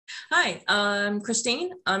Hi, I'm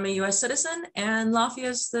Christine. I'm a US citizen, and Latvia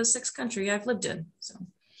is the sixth country I've lived in. So,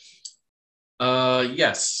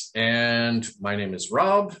 yes, and my name is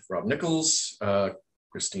Rob Nichols.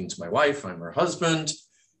 Christine's my wife, I'm her husband.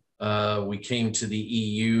 We came to the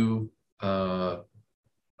EU 5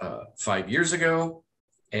 years ago,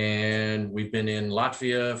 and we've been in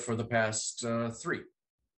Latvia for the past 3.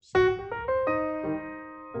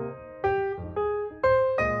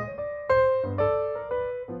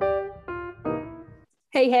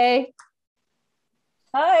 Hey, hey.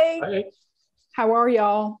 Hi. Hi. How are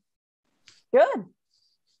y'all? Good.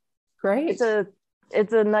 Great.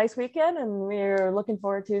 It's a nice weekend, and we're looking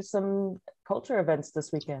forward to some culture events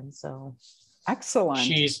this weekend. So excellent.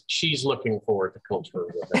 She's looking forward to culture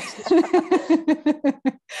events.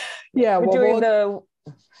 Yeah,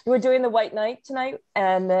 we're doing the White Night tonight,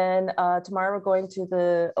 and then tomorrow we're going to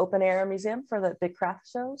the open air museum for the big craft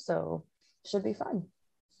show. So should be fun.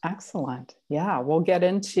 Excellent. Yeah, we'll get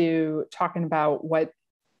into talking about what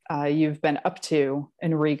you've been up to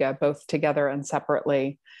in Riga, both together and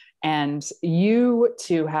separately. And you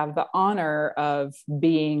two have the honor of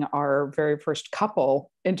being our very first couple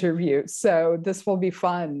interview. So this will be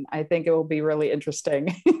fun. I think it will be really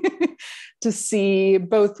interesting to see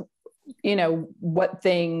both, what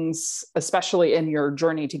things, especially in your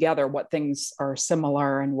journey together, what things are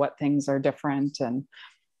similar and what things are different. And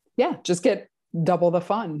yeah, just get double the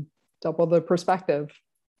fun, double the perspective.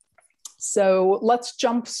 So let's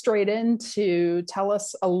jump straight into tell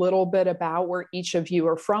us a little bit about where each of you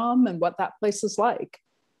are from and what that place is like.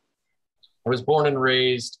 I was born and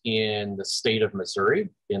raised in the state of Missouri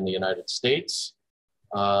in the United States,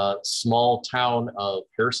 small town of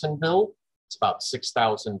Pearsonville. It's about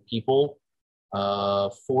 6,000 people,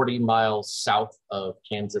 40 miles south of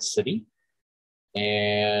Kansas City.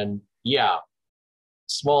 And yeah,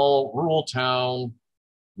 small rural town.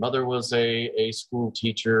 Mother was a school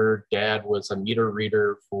teacher. Dad was a meter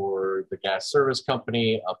reader for the gas service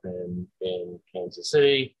company up in Kansas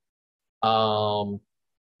City. Grew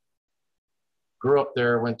up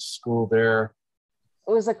there, went to school there.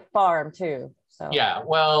 It was a farm too. So yeah,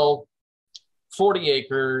 well, 40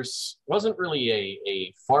 acres. Wasn't really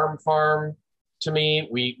a farm to me.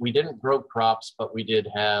 We didn't grow crops, but we did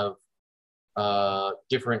have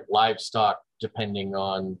different livestock depending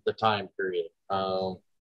on the time period.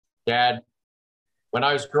 Dad, when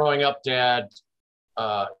I was growing up, Dad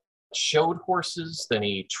showed horses, then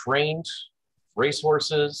he trained race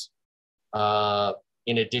horses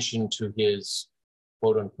in addition to his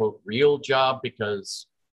quote unquote real job, because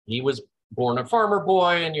he was born a farmer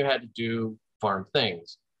boy and you had to do farm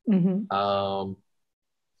things. Mm-hmm.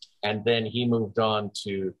 And then he moved on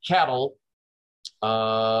to cattle.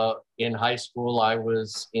 In high school, I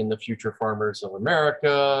was in the Future Farmers of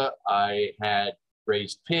America. I had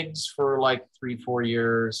raised pigs for like 3-4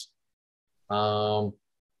 years.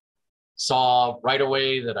 Saw right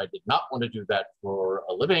away that I did not want to do that for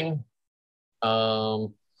a living.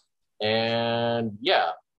 And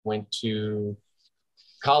yeah, went to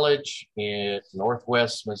college at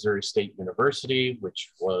Northwest Missouri State University,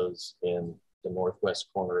 which was in the northwest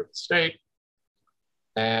corner of the state.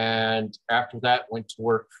 And after that, went to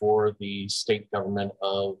work for the state government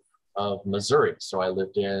of Missouri. So I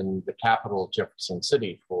lived in the capital, Jefferson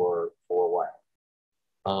City, for a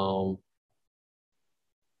while.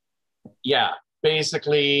 Yeah,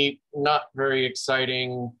 basically not very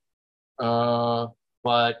exciting, but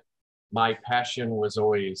my passion was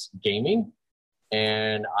always gaming,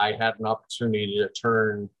 and I had an opportunity to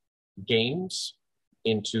turn games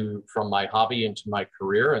from my hobby into my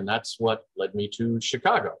career, and that's what led me to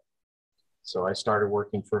Chicago. So I started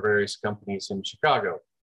working for various companies in Chicago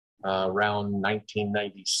around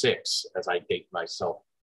 1996, as I date myself.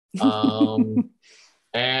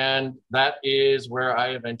 And that is where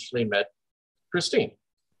I eventually met Christine.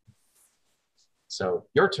 So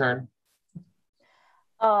your turn.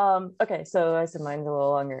 Okay, so I said mine's a little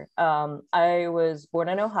longer. I was born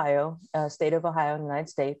in Ohio, state of Ohio in the United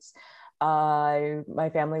States. My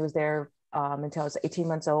family was there until I was 18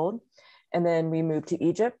 months old. And then we moved to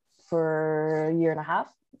Egypt for a year and a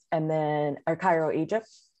half, and then Cairo, Egypt.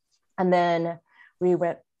 And then we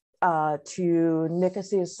went to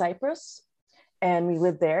Nicosia, Cyprus, and we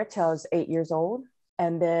lived there till I was 8 years old.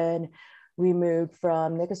 And then we moved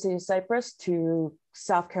from Nicosia, Cyprus to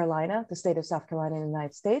South Carolina, the state of South Carolina in the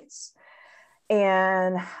United States.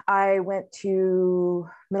 And I went to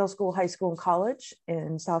middle school, high school, and college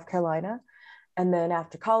in South Carolina. And then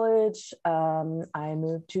after college, I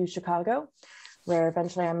moved to Chicago, where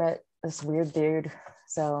eventually I met this weird dude.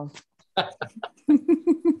 So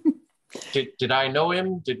Did I know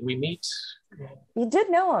him? Did we meet? You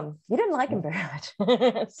did know him. You didn't like him very much.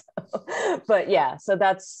 But yeah, so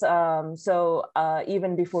that's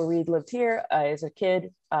even before we lived here, as a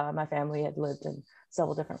kid, my family had lived in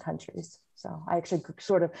several different countries. So I actually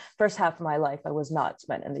sort of first half of my life I was not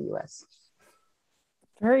spent in the U.S.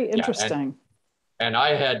 Very interesting. Yeah, and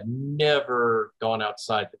I had never gone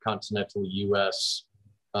outside the continental U.S.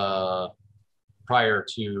 Prior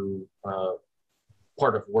to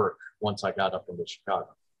part of work once I got up into Chicago.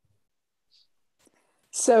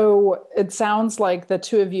 So it sounds like the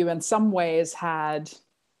two of you in some ways had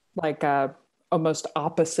like a almost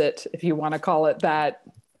opposite, if you want to call it that,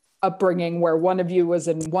 upbringing, where one of you was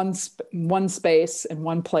in one space in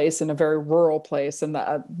one place in a very rural place, and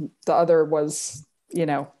the other was, you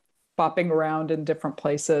know, bopping around in different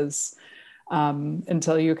places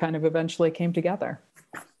until you kind of eventually came together.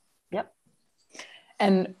 Yep.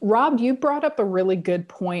 And Rob, you brought up a really good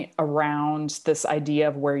point around this idea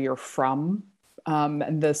of where you're from.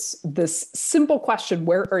 And this simple question,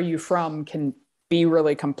 where are you from, can be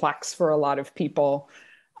really complex for a lot of people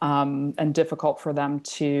and difficult for them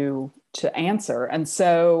to answer. And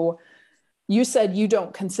so you said you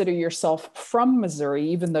don't consider yourself from Missouri,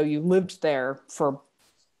 even though you lived there for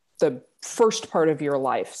the first part of your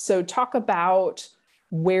life. So talk about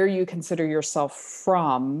where you consider yourself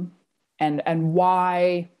from and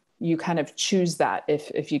why you kind of choose that,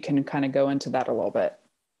 if you can kind of go into that a little bit.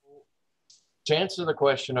 To answer the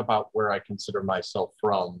question about where I consider myself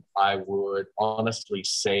from, I would honestly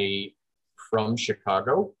say from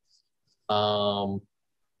Chicago. That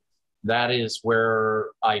is where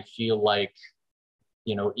I feel like,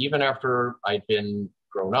 you know, even after I'd been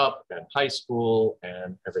grown up and high school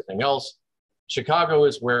and everything else, Chicago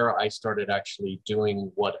is where I started actually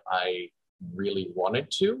doing what I really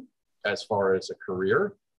wanted to as far as a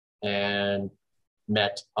career, and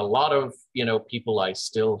met a lot of, you know, people I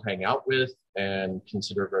still hang out with and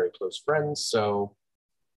consider very close friends. So,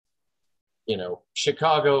 you know,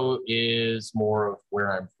 Chicago is more of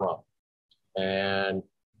where I'm from. And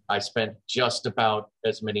I spent just about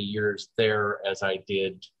as many years there as I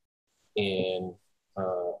did in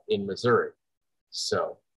Missouri.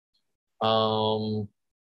 So,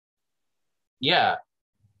 yeah,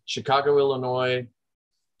 Chicago, Illinois,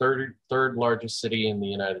 third largest city in the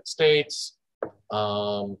United States.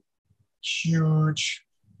 Huge.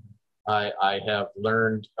 I have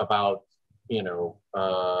learned about, you know,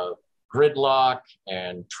 gridlock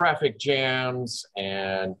and traffic jams,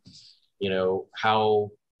 and, you know,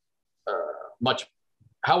 how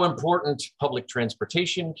important public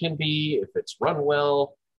transportation can be if it's run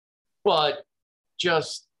well, but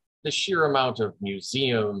just the sheer amount of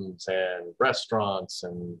museums and restaurants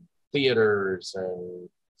and theaters and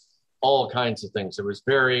all kinds of things. It was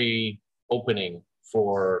very opening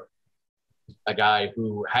for a guy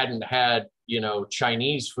who hadn't had, you know,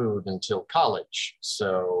 Chinese food until college.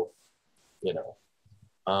 So, you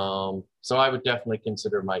know, so I would definitely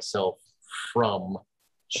consider myself from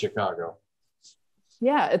Chicago.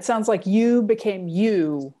 Yeah, it sounds like you became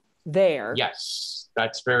you there. Yes,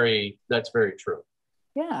 that's very true.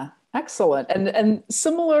 Yeah, excellent. And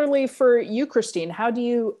similarly for you, Christine, how do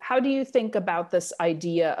you think about this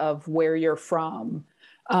idea of where you're from?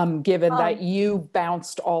 Given that you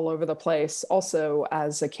bounced all over the place also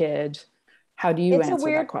as a kid, how do you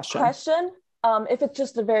answer that question? It's a weird question. If it's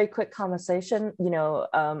just a very quick conversation, you know,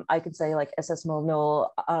 I could say like SS Molno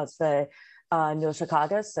no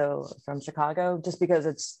Chicago, so from Chicago, just because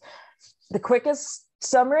it's the quickest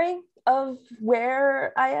summary of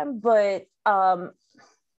where I am. But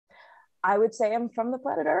I would say I'm from the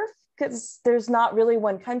planet Earth, because there's not really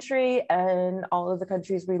one country, and all of the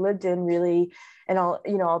countries we lived in really, and all,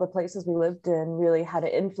 you know, all the places we lived in really had an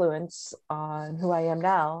influence on who I am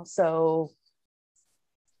now. So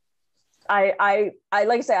I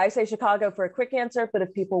like I say Chicago for a quick answer, but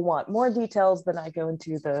if people want more details, then I go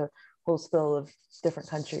into the whole spill of different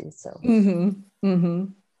countries. So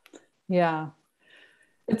yeah.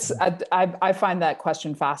 I find that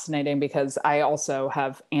question fascinating, because I also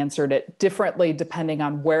have answered it differently depending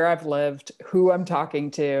on where I've lived, who I'm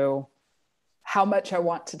talking to, how much I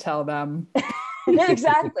want to tell them.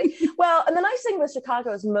 Exactly. Well, and the nice thing with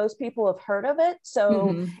Chicago is most people have heard of it.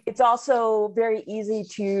 So it's also very easy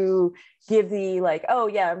to give the like, oh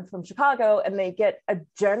yeah, I'm from Chicago, and they get a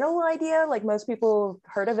general idea. Like most people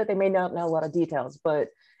have heard of it. They may not know a lot of details, but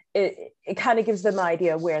it kind of gives them an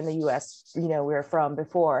idea where in the US, you know, we're from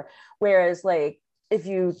before. Whereas like, if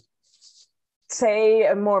you say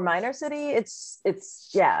a more minor city, it's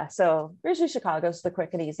yeah. So usually Chicago's the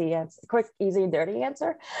quick, easy, and dirty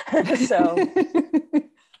answer. So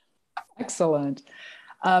excellent.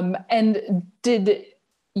 And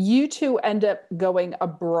you two end up going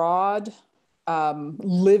abroad,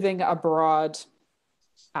 living abroad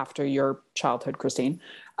after your childhood, Christine,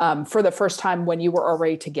 for the first time when you were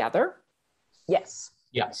already together? Yes.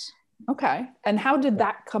 Yes. Okay. And how did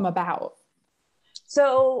that come about?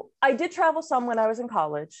 So I did travel some when I was in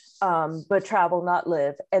college, but travel, not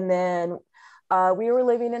live. And then we were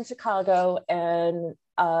living in Chicago, and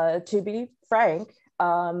to be frank,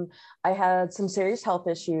 I had some serious health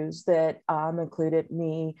issues that included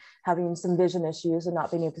me having some vision issues and not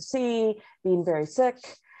being able to see, being very sick.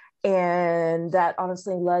 And that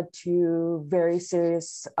honestly led to very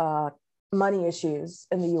serious money issues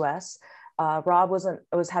in the US. Rob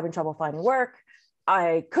was having trouble finding work.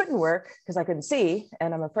 I couldn't work because I couldn't see,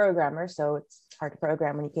 and I'm a programmer, so it's hard to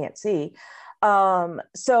program when you can't see. And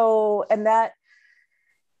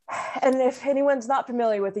if anyone's not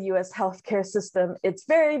familiar with the US healthcare system, it's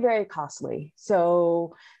very, very costly.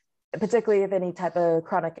 So particularly if any type of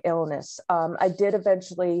chronic illness. I did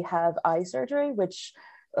eventually have eye surgery, which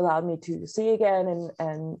allowed me to see again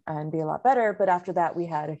and be a lot better. But after that, we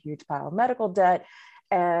had a huge pile of medical debt.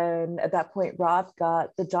 And at that point, Rob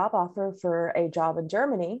got the job offer for a job in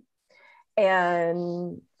Germany.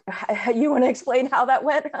 And you want to explain how that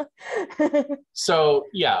went? So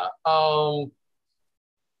yeah,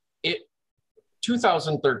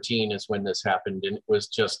 2013 is when this happened, and it was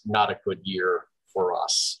just not a good year for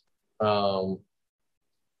us. Because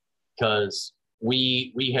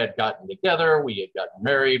we had gotten together, we had gotten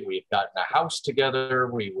married, we had gotten a house together,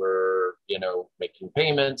 we were, making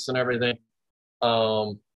payments and everything.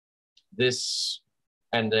 And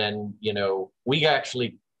then, we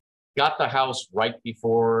actually got the house right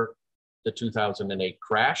before the 2008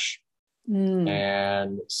 crash.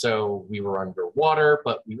 And so we were underwater,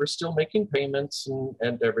 but we were still making payments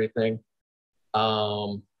and everything.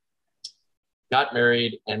 Got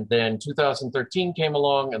married, and then 2013 came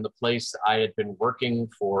along, and the place I had been working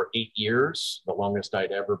for 8 years, the longest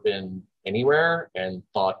I'd ever been anywhere, and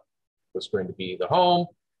thought was going to be the home.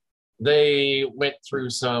 They went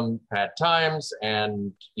through some bad times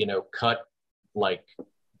and, cut like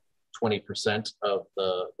 20% of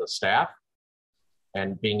the staff.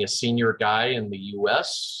 And being a senior guy in the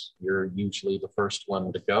US, you're usually the first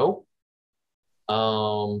one to go.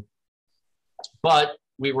 But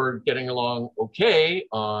we were getting along okay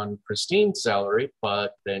on Christine's salary,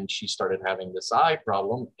 but then she started having this eye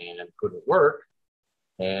problem and couldn't work.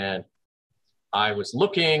 And I was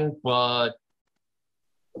looking, but,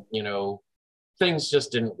 things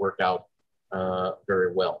just didn't work out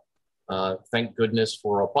very well. Thank goodness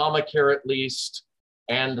for Obamacare, at least,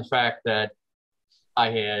 and the fact that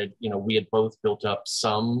we had both built up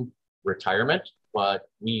some retirement, but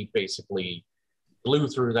we basically blew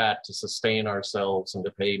through that to sustain ourselves and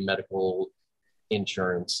to pay medical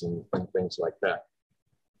insurance and things like that.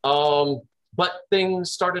 But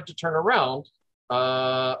things started to turn around.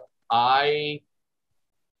 I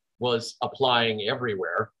was applying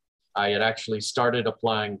everywhere. I had actually started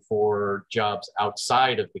applying for jobs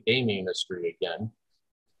outside of the gaming industry again.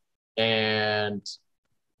 And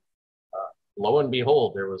lo and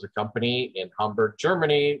behold, there was a company in Hamburg,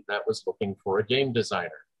 Germany that was looking for a game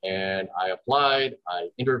designer. And I applied, I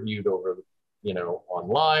interviewed over,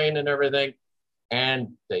 online and everything, and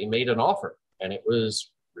they made an offer, and it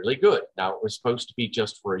was really good. Now, it was supposed to be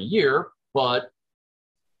just for a year, but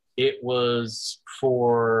it was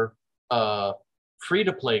for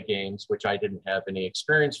free-to-play games, which I didn't have any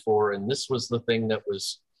experience for, and this was the thing that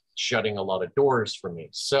was shutting a lot of doors for me.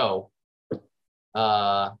 So,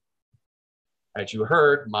 as you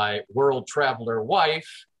heard, my world traveler wife,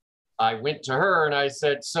 I went to her and I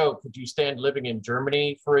said, so could you stand living in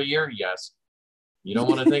Germany for a year? Yes. You don't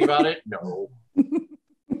want to think about it? No.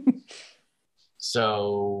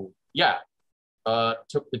 So yeah,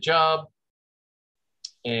 took the job,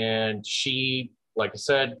 and she, like I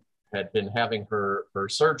said, had been having her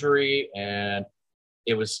surgery, and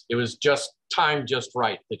it was just timed just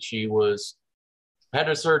right that she had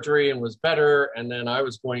a surgery and was better. And then I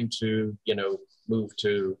was going to, move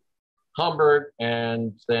to Hamburg,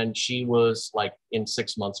 and then she was like in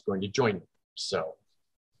 6 months going to join me. So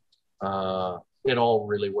it all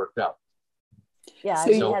really worked out. Yeah,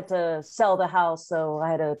 so we had to sell the house, so I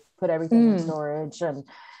had to put everything in storage. And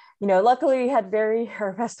luckily we had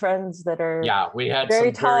our best friends that are we had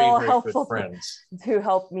very some tall, very helpful good friends who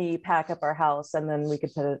helped me pack up our house, and then we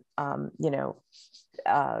could put it.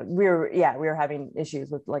 We were having issues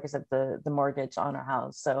with, like I said, the mortgage on our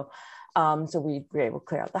house. So we were able to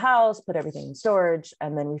clear out the house, put everything in storage,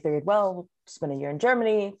 and then we figured, well, we'll spend a year in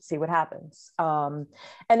Germany, see what happens. And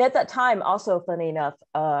at that time, also funny enough,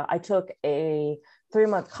 I took a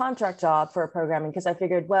 3-month contract job for a programming because I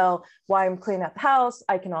figured, well, while I'm cleaning up the house,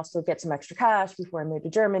 I can also get some extra cash before I move to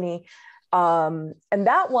Germany. And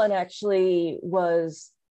that one actually was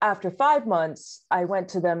after 5 months, I went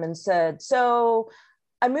to them and said, so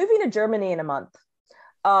I'm moving to Germany in a month.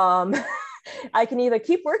 I can either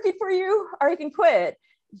keep working for you or I can quit,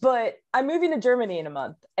 but I'm moving to Germany in a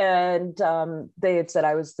month. And they had said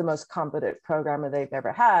I was the most competent programmer they've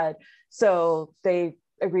ever had. So they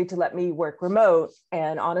agreed to let me work remote.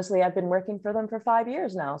 And honestly, I've been working for them for 5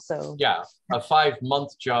 years now. So yeah, a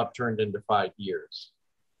 5-month job turned into 5 years.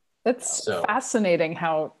 It's fascinating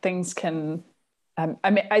how things can,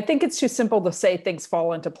 I mean, I think it's too simple to say things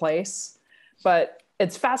fall into place, but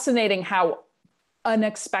it's fascinating how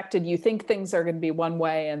unexpected you think things are going to be one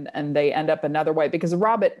way and they end up another way. Because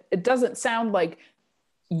Rob, it doesn't sound like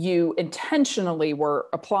you intentionally were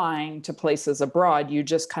applying to places abroad. You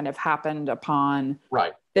just kind of happened upon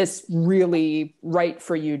this really right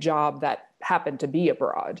for you job that happened to be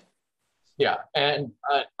abroad. Yeah, and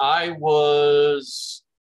I was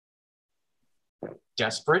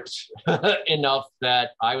desperate enough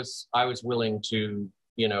that I was willing to,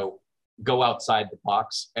 go outside the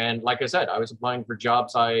box. And like I said, I was applying for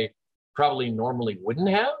jobs I probably normally wouldn't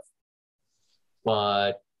have.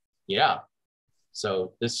 But yeah,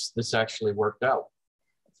 so this actually worked out.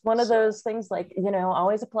 It's one of those things like,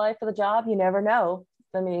 always apply for the job. You never know.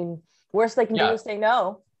 I mean, worst they can do is say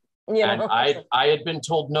no. And I had been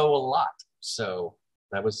told no a lot. So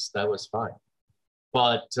that was fine.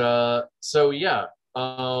 But so yeah.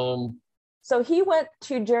 So he went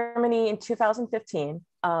to Germany in 2015.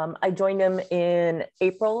 I joined him in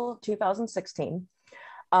April 2016.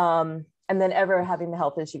 And then ever having the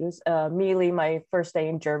health issues. Immediately my first day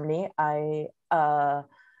in Germany, I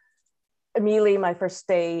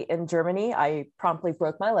promptly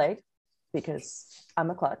broke my leg because I'm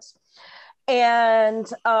a klutz.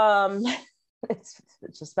 And it's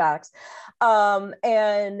just facts.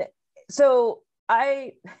 And so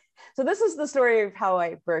this is the story of how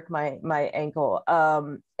I broke my ankle.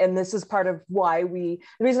 And this is part of why the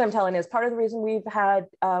reason I'm telling is part of the reason we've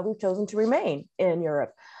chosen to remain in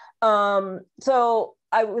Europe. So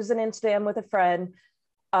I was in Amsterdam with a friend,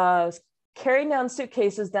 carrying down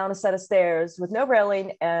suitcases down a set of stairs with no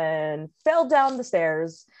railing and fell down the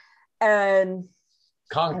stairs and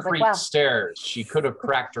concrete stairs. She could have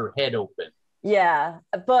cracked her head open. Yeah,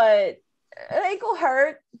 but ankle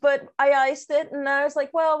hurt, but I iced it. And I was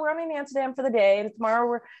like, well, we're only in Amsterdam for the day. And tomorrow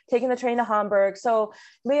we're taking the train to Hamburg. So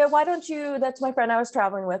Leah, that's my friend I was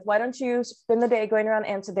traveling with. Why don't you spend the day going around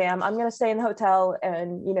Amsterdam? I'm going to stay in the hotel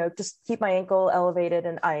and, just keep my ankle elevated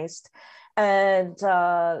and iced. And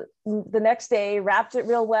the next day wrapped it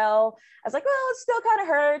real well. I was like, well, it still kind of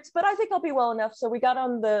hurts, but I think I'll be well enough. So we got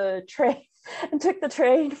on the train and took the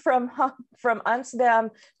train from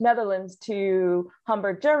Amsterdam, Netherlands to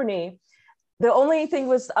Hamburg, Germany. The only thing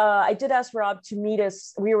was, I did ask Rob to meet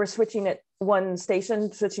us. We were switching at one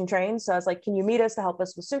station, switching trains. So I was like, can you meet us to help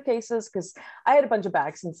us with suitcases? Because I had a bunch of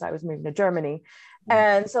bags since I was moving to Germany.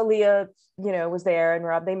 And so Leah, was there, and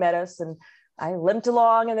Rob, they met us, and I limped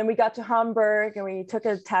along, and then we got to Hamburg, and we took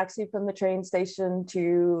a taxi from the train station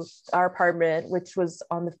to our apartment, which was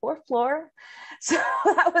on the 4th floor. So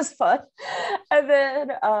that was fun. And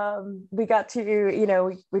then we got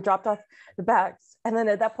to, we dropped off the bags. And then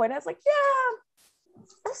at that point I was like, yeah,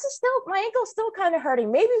 my ankle's still kind of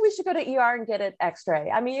hurting. Maybe we should go to ER and get an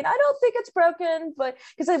x-ray. I mean, I don't think it's broken, but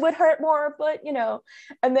because it would hurt more, but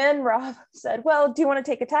and then Rob said, well, do you want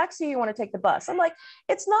to take a taxi? You want to take the bus? I'm like,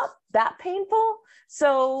 it's not that painful.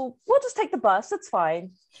 So we'll just take the bus. It's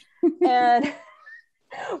fine. And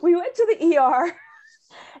we went to the ER.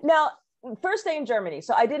 Now, first day in Germany.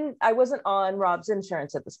 So I wasn't on Rob's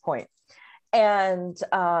insurance at this point. And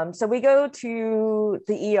so we go to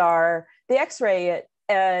the ER, they x-ray it,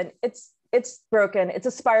 and it's broken. It's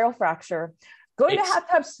a spiral fracture.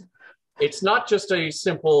 It's not just a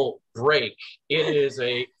simple break. It is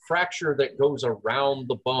a fracture that goes around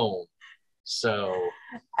the bone.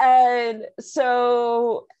 And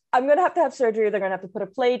so I'm going to have surgery. They're going to have to put a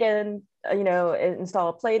plate in, install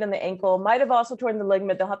a plate in the ankle. Might have also torn the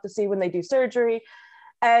ligament. They'll have to see when they do surgery.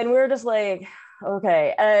 And we're just like,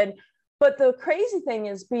 okay. But the crazy thing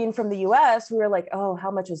is, being from the US, we were like, oh,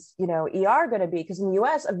 how much is, ER going to be? Because in the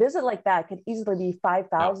US, a visit like that could easily be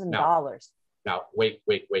 $5,000. Now, wait.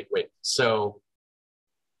 So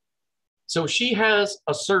she has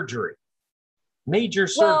a surgery, major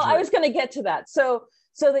surgery. Well, I was going to get to that. So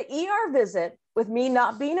the ER visit with me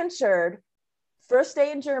not being insured, first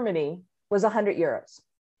day in Germany, was 100 euros.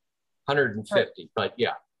 150, but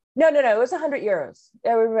yeah. No, it was 100 euros.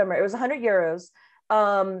 I remember it was 100 euros.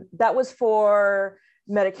 That was for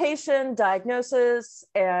medication, diagnosis,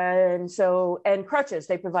 and crutches.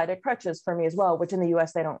 They provided crutches for me as well, which in the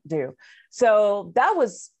US they don't do. So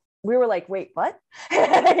we were like, wait, what?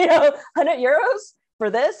 100 euros for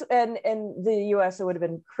this? And in the US, it would have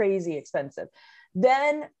been crazy expensive.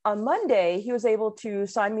 Then on Monday, he was able to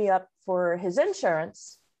sign me up for his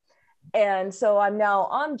insurance. And so I'm now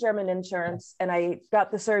on German insurance, and I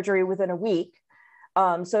got the surgery within a week.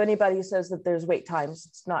 So anybody who says that there's wait times,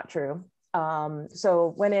 it's not true.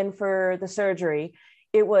 So went in for the surgery.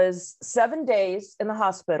 It was 7 days in the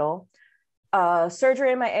hospital,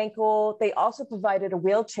 surgery on my ankle. They also provided a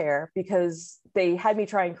wheelchair because they had me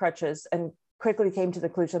trying crutches and quickly came to the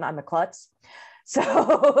conclusion I'm a klutz.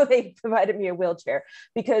 So they provided me a wheelchair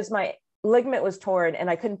because my ligament was torn and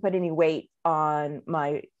I couldn't put any weight on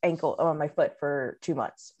my ankle, on my foot for 2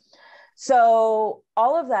 months. So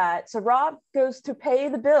all of that. So Rob goes to pay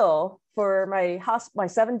the bill for my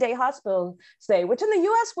 7-day hospital stay, which in the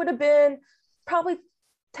US would have been probably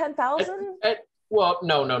 10,000. Well,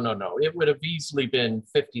 no. It would have easily been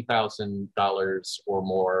 $50,000 or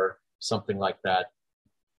more, something like that.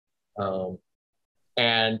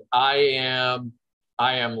 And I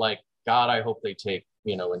am like, God, I hope they take,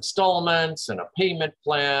 installments and a payment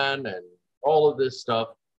plan and all of this stuff.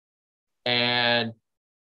 And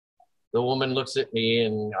the woman looks at me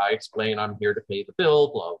and I explain I'm here to pay the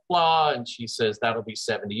bill, blah, blah. And she says, that'll be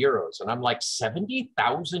 70 euros. And I'm like,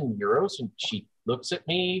 70,000 euros? And she looks at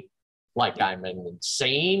me like I'm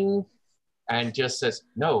insane and just says,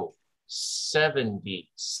 no, 70.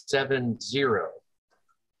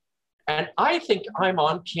 And I think I'm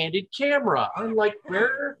on candid camera. I'm like,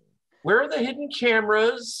 where are the hidden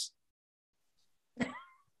cameras?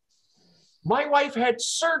 My wife had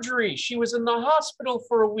surgery. She was in the hospital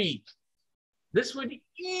for a week. This would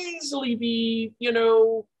easily be,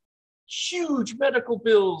 huge medical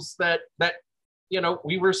bills that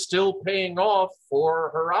we were still paying off for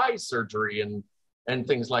her eye surgery and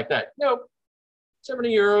things like that. Nope,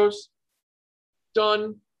 70 euros,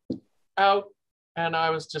 done, out. And I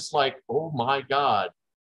was just like, oh my God.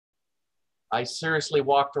 I seriously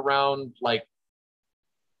walked around like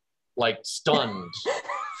stunned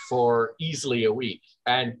for easily a week.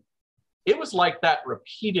 And it was like that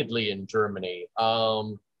repeatedly in Germany.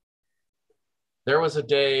 There was a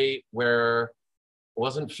day where I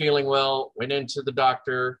wasn't feeling well, went into the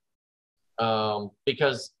doctor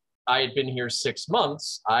because I had been here 6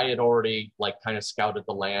 months. I had already kind of scouted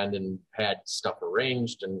the land and had stuff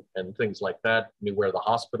arranged and things like that, knew where the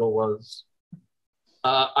hospital was.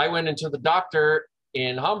 I went into the doctor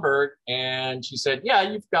in Hamburg and she said,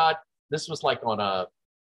 yeah, this was like on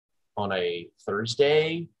a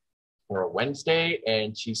Thursday or a Wednesday.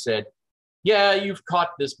 And she said, yeah, you've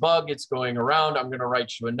caught this bug. It's going around. I'm going to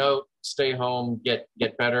write you a note, stay home, get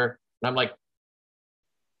better. And I'm like,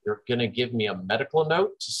 you're going to give me a medical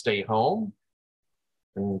note to stay home?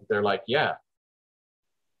 And they're like, yeah.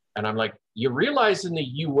 And I'm like, you realize in the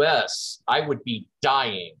US, I would be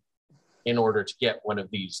dying in order to get one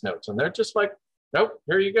of these notes. And they're just like, nope,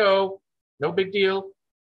 here you go. No big deal.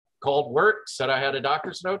 Called work, said I had a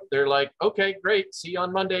doctor's note. They're like, okay, great. See you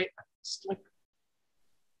on Monday. It's like,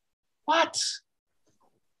 what?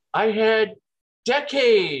 I had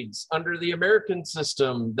decades under the American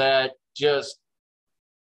system that just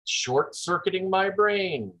short-circuiting my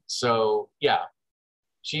brain. So yeah,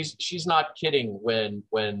 she's not kidding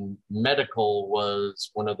when medical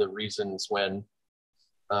was one of the reasons when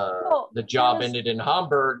the job ended in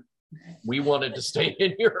Hamburg, we wanted to stay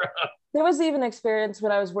in Europe. There was even experience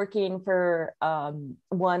when I was working for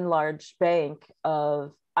one large bank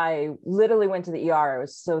I literally went to the ER. I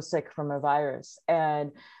was so sick from a virus,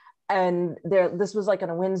 and this was like on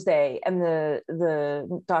a Wednesday, and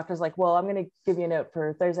the doctor's like, well, I'm going to give you a note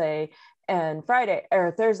for Thursday and Friday,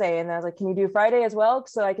 or Thursday. And I was like, can you do Friday as well?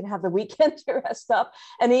 So I can have the weekend to rest up.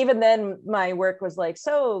 And even then my work was like,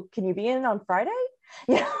 so can you be in on Friday?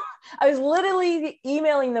 I was literally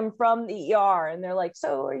emailing them from the ER and they're like,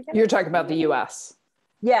 so are you You're talking about the US.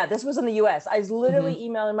 Yeah, this was in the US. I was literally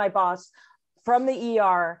emailing my boss from the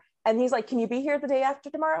ER and he's like, can you be here the day after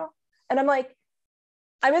tomorrow? And I'm like,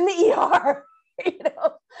 I'm in the ER,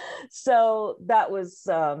 So that was,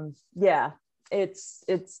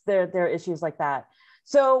 it's there are issues like that.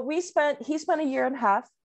 So he spent 1.5 years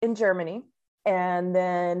in Germany, and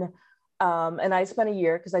then, and I spent a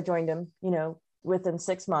year because I joined him, within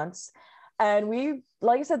 6 months. And we,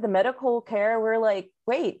 like I said, the medical care, we're like,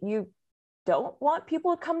 wait, you don't want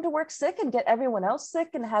people to come to work sick and get everyone else sick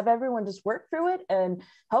and have everyone just work through it, and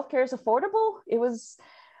healthcare is affordable. It was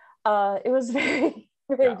very,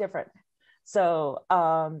 very different. So,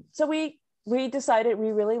 so we we decided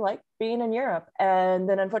we really liked being in Europe. And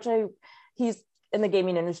then unfortunately, he's in the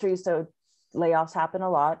gaming industry, so layoffs happen a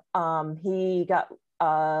lot. He got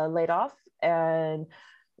laid off and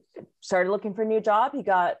started looking for a new job. He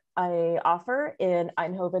got an offer in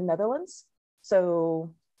Eindhoven, Netherlands.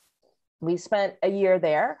 So we spent a year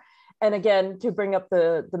there. And again, to bring up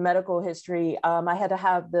the medical history, I had to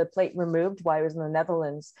have the plate removed while I was in the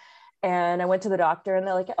Netherlands. And I went to the doctor and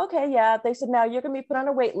they're like, okay, yeah. They said, now you're going to be put on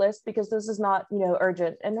a wait list because this is not,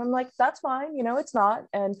 urgent. And I'm like, that's fine. It's not.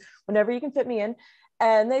 And whenever you can fit me in.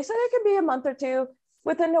 And they said it could be a month or two.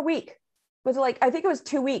 Within a week, with I think it was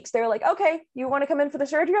 2 weeks. They were like, okay, you want to come in for the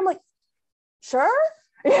surgery? I'm like, sure.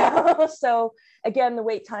 Yeah. So again, the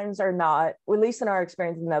wait times are not, or at least in our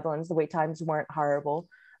experience in the Netherlands, the wait times weren't horrible.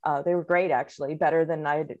 They were great, actually, better than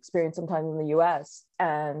I'd experienced sometimes in the US.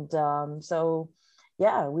 And so,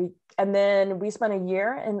 yeah, then we spent a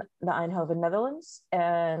year in the Eindhoven, Netherlands.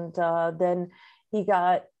 And then he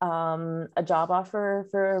got a job offer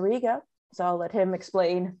for Riga. So I'll let him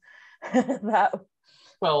explain that.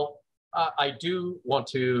 Well, I do want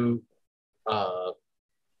to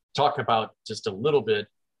talk about just a little bit.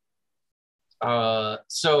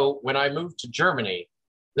 So when I moved to Germany,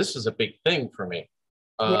 this was a big thing for me.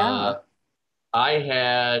 Yeah. I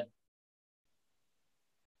had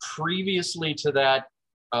previously to that,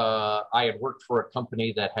 I had worked for a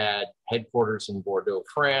company that had headquarters in Bordeaux,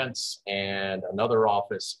 France, and another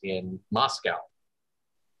office in Moscow.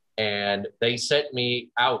 And they sent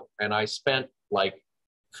me out, and I spent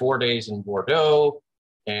 4 days in Bordeaux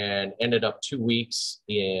and ended up 2 weeks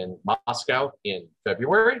in Moscow in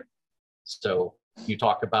February. So you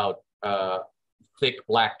talk about thick,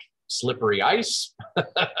 black, slippery ice.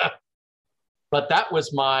 But that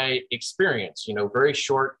was my experience, very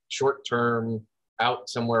short term, out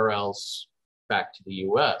somewhere else, back to the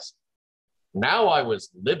US. Now I was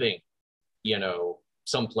living,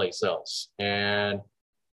 someplace else. And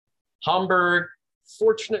Hamburg,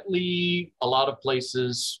 fortunately, a lot of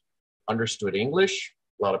places understood English,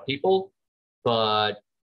 a lot of people, but,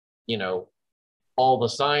 all the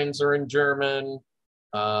signs are in German,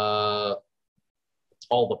 all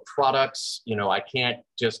the products, I can't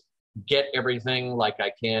just get everything like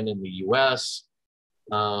I can in the US.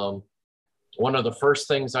 One of the first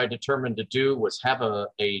things I determined to do was have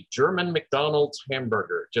a German McDonald's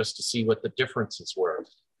hamburger just to see what the differences were.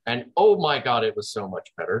 And oh my God, it was so much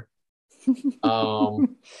better.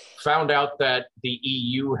 Found out that the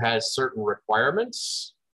EU has certain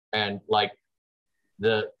requirements, and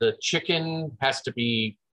the chicken has to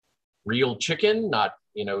be real chicken, not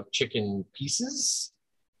chicken pieces,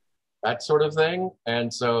 that sort of thing.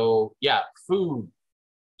 And so yeah, food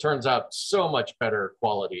turns out so much better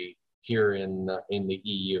quality here in the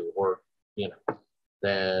EU, or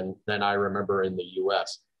than I remember in the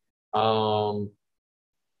US.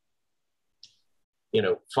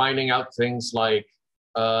 Finding out things like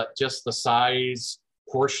just the size,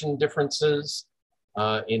 portion differences.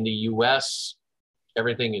 In the US,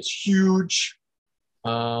 everything is huge.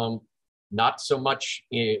 Not so much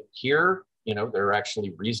here, they're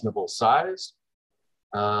actually reasonable size.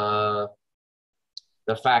 The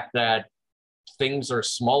fact that things are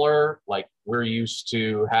smaller, like we're used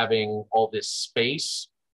to having all this space,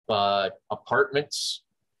 but apartments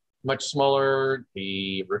much smaller,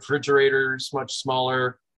 the refrigerator's much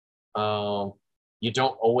smaller. You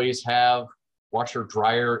don't always have washer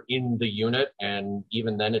dryer in the unit, and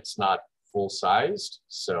even then it's not full sized.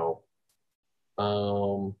 So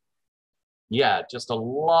yeah, just a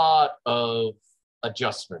lot of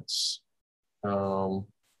adjustments.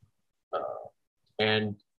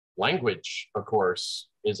 And language, of course,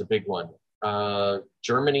 is a big one.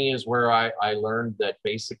 Germany is where I learned that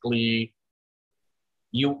basically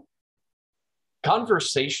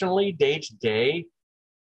conversationally, day to day,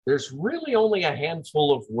 there's really only a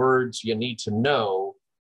handful of words you need to know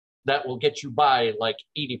that will get you by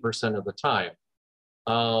 80% of the time.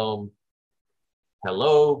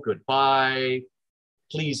 Hello, goodbye,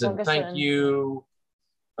 please and thank you.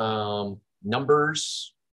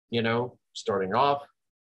 Numbers, starting off.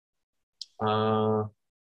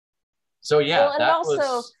 So yeah, well, and that also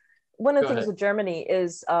was, one of the things with Germany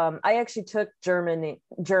is I actually took German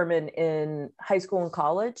in high school and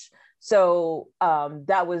college. So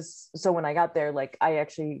that was, so when I got there, I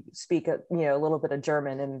actually speak a little bit of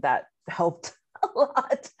German, and that helped a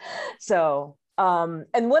lot. So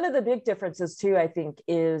and one of the big differences too, I think,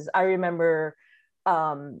 is I remember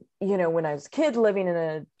when I was a kid living in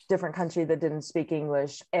a different country that didn't speak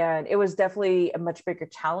English, and it was definitely a much bigger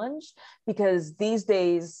challenge, because these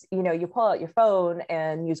days you pull out your phone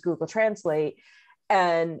and use Google Translate,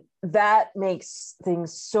 And that makes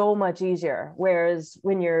things so much easier. Whereas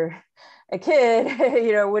when you're a kid,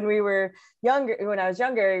 you know, when I was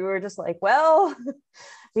younger, we were just like, well,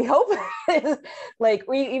 we hope like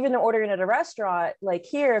we even ordering at a restaurant, like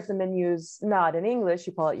here, if the menu's not in English,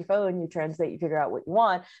 you pull out your phone, you translate, you figure out what you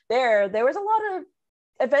want. There was a lot of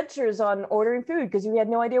adventures on ordering food because we had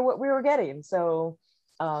no idea what we were getting. So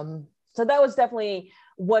so that was definitely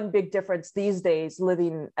one big difference these days,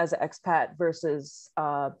 living as an expat versus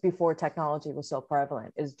before technology was so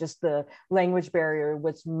prevalent, is just the language barrier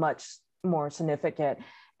was much more significant.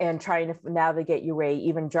 And trying to navigate your way,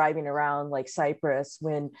 even driving around like Cyprus,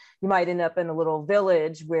 when you might end up in a little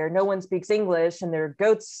village where no one speaks English and there are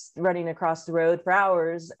goats running across the road for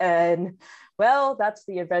hours. And well, that's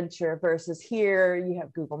the adventure versus here you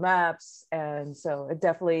have Google Maps. And so it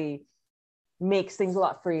definitely makes things a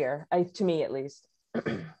lot freer, to me at least.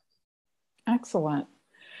 Excellent.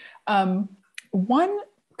 One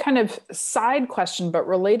kind of side question, but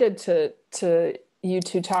related to you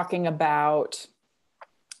two talking about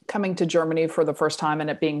coming to Germany for the first time and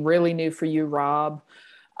it being really new for you, Rob,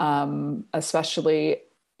 especially,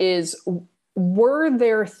 were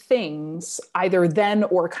there things either then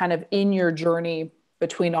or kind of in your journey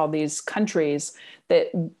between all these countries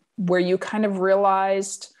where you kind of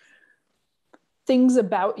realized things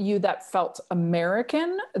about you that felt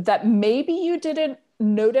American that maybe you didn't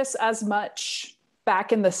notice as much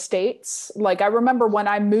back in the States? Like I remember when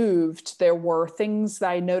I moved, there were things that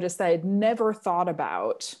I noticed that I had never thought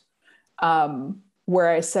about, where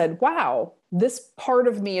I said, wow, this part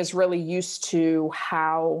of me is really used to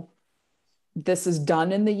how this is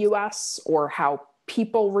done in the US, or how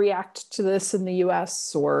people react to this in the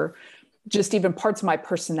US, or just even parts of my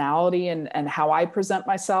personality and how I present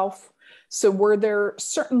myself. So were there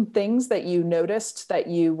certain things that you noticed that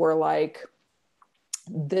you were like,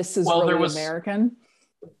 this is really American?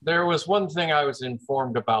 There was one thing I was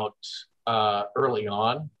informed about early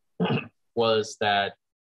on was that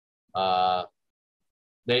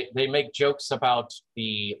they make jokes about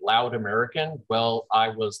the loud American. Well, I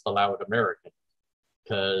was the loud American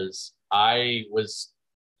because I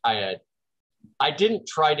didn't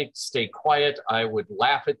try to stay quiet. I would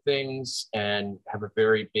laugh at things and have a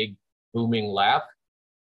very big booming laugh,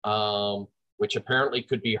 which apparently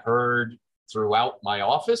could be heard throughout my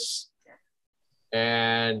office.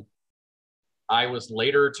 And I was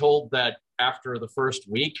later told that after the first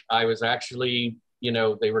week, I was actually, you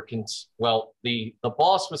know, they were, the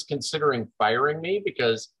boss was considering firing me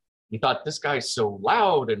because he thought this guy's so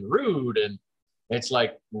loud and rude. And it's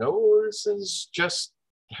like, no, this is just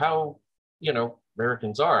how, you know,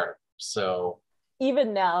 Americans are. So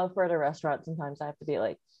even now, if we're at a restaurant, sometimes I have to be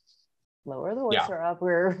like, lower the voice or up,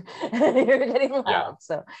 where you're getting loud. Yeah.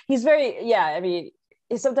 So he's very, I mean,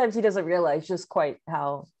 sometimes he doesn't realize just quite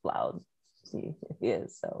how loud he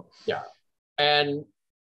is. So yeah. And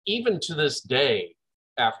even to this day,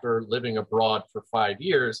 after living abroad for 5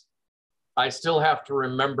 years, I still have to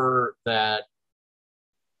remember that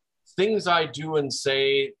things I do and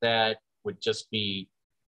say that would just be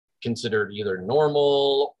considered either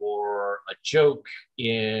normal or a joke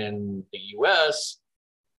in the US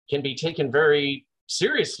can be taken very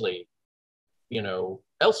seriously, you know,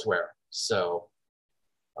 elsewhere. So,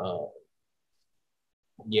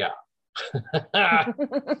 yeah.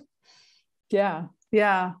 Yeah.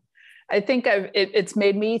 I think it's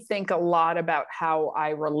made me think a lot about how I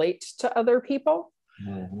relate to other people,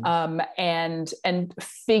 and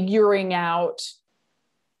figuring out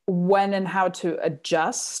when and how to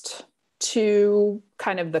adjust to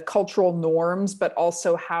kind of the cultural norms, but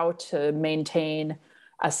also how to maintain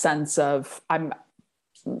a sense of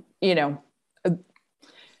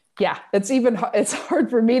it's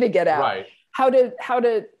hard for me to get out. Right. How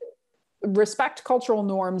to respect cultural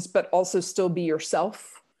norms, but also still be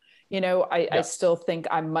yourself. You know, I still think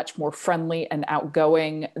I'm much more friendly and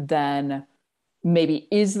outgoing than maybe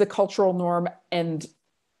is the cultural norm, and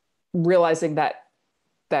realizing that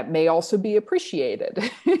may also be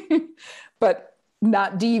appreciated, but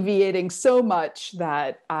not deviating so much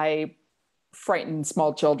that I frighten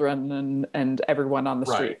small children and everyone on the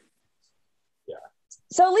street. Right. Yeah.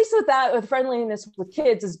 So at least with friendliness with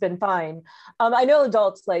kids has been fine. I know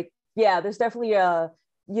adults, like, there's definitely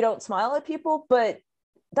you don't smile at people, but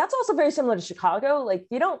that's also very similar to Chicago. Like,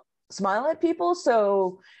 you don't smile at people,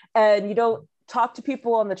 and you don't talk to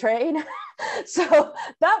people on the train. So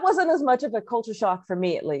that wasn't as much of a culture shock for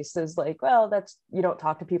me, at least, as like, well, you don't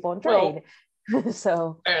talk to people on the train. Well,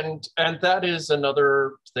 so and that is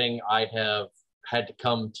another thing I have had to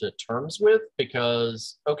come to terms with,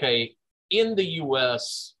 because in the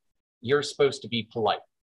US you're supposed to be polite.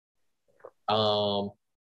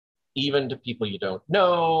 even to people you don't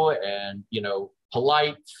know, and, you know,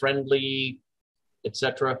 polite, friendly,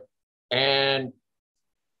 etc. And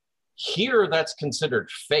here that's considered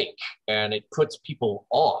fake, and it puts people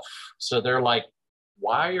off. So they're like,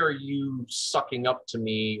 why are you sucking up to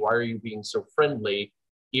me? Why are you being so friendly?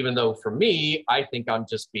 Even though for me, I think I'm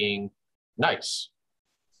just being nice,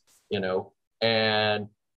 you know? And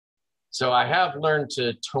so I have learned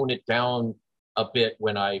to tone it down a bit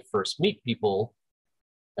when I first meet people,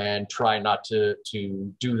 and try not to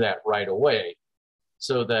do that right away,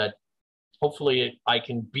 so that hopefully I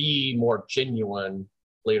can be more genuine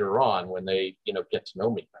later on when they, you know, get to know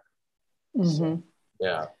me better. Mm-hmm. So,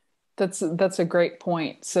 yeah. That's a great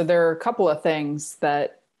point. So there are a couple of things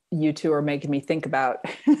that you two are making me think about,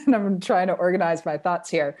 and I'm trying to organize my thoughts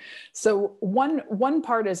here. So one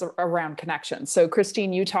part is around connection. So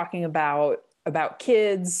Christine, you talking about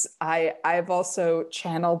kids. I've also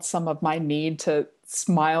channeled some of my need to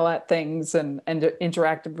smile at things and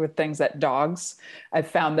interact with things at dogs. I've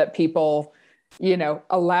found that people, you know,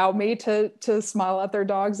 allow me to smile at their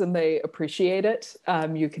dogs, and they appreciate it.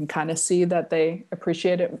 You can kind of see that they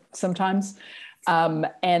appreciate it sometimes.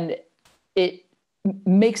 And it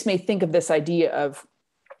makes me think of this idea of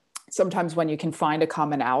sometimes when you can find a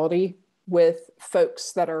commonality with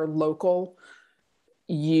folks that are local,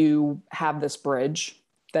 you have this bridge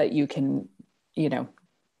that you can, you know,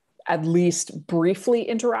 at least briefly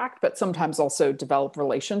interact, but sometimes also develop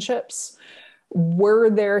relationships.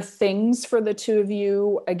 Were there things for the two of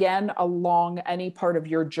you, again, along any part of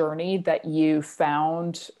your journey that you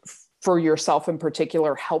found for yourself in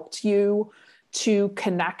particular helped you to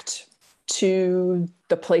connect to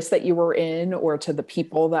the place that you were in, or to the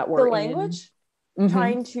people that were in? The language? Mm-hmm.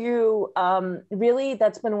 Trying to, really,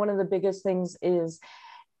 that's been one of the biggest things, is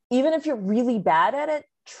even if you're really bad at it,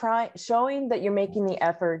 showing that you're making the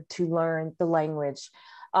effort to learn the language.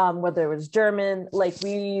 Whether it was German, like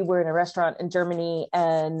we were in a restaurant in Germany,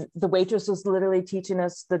 and the waitress was literally teaching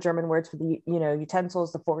us the German words for the, you know,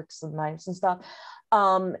 utensils, the forks and knives and stuff.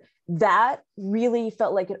 That really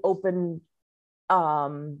felt like it opened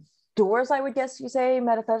doors, I would guess you say, you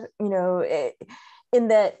know, in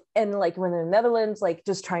that, and like when in the Netherlands, like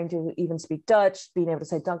just trying to even speak Dutch, being able to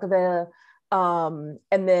say dank u wel.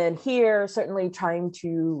 And then here, certainly trying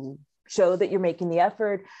to show that you're making the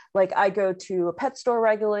effort. Like I go to a pet store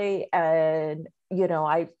regularly, and, you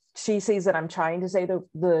know, she sees that I'm trying to say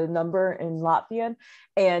the number in Latvian,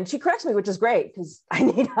 and she corrects me, which is great because I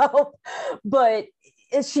need help. But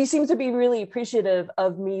she seems to be really appreciative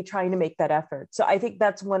of me trying to make that effort. So I think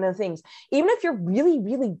that's one of the things, even if you're really,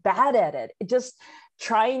 really bad at it, just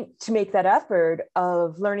trying to make that effort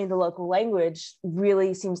of learning the local language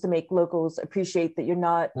really seems to make locals appreciate that you're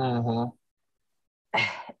not. Mm-hmm.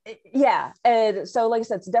 Yeah. And so, like I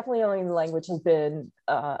said, it's definitely learning the language has been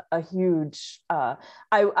a huge,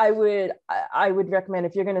 I would recommend,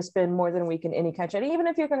 if you're going to spend more than a week in any country, and even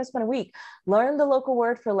if you're going to spend a week, learn the local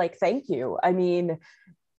word for like, thank you. I mean,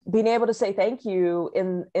 being able to say thank you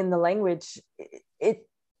in the language, at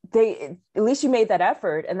least you made that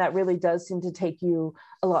effort, and that really does seem to take you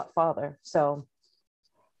a lot farther. So.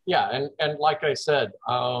 Yeah. And like I said,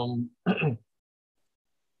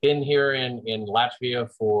 been here in Latvia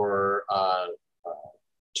for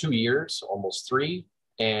 2 years, almost 3.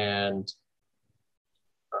 And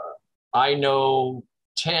I know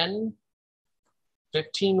 10,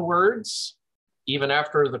 15 words. Even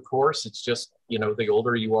after the course, it's just, you know, the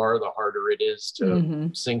older you are, the harder it is to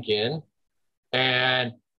sink in.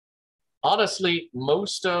 And honestly,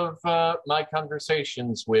 most of my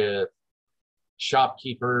conversations with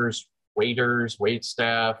shopkeepers, waiters,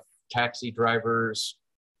 waitstaff, taxi drivers,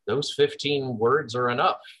 those 15 words are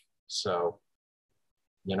enough. So,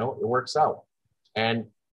 you know, it works out. And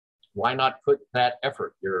why not put that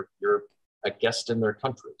effort? You're a guest in their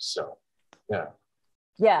country. So, yeah.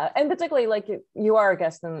 Yeah. And particularly like you are a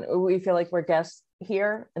guest, and we feel like we're guests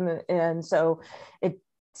here. And so it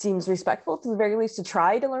seems respectful, to the very least, to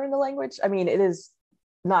try to learn the language. I mean, it is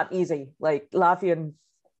not easy. Like Latvian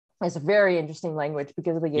is a very interesting language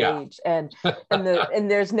because of the age, and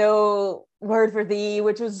there's no word for thee,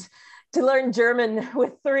 which was to learn German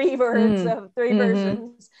with 3 words of 3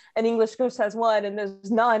 versions, and English course has 1, and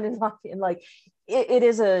there's none in Latvian. Like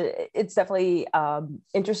it's definitely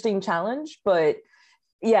interesting challenge, but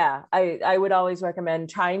yeah, I would always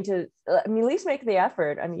recommend trying to, I mean, at least make the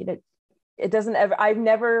effort. I mean, it doesn't ever, I've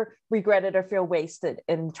never regretted or feel wasted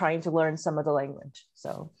in trying to learn some of the language.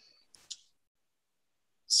 So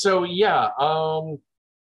yeah,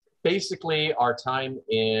 basically our time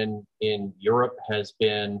in Europe has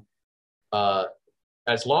been,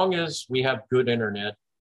 as long as we have good internet,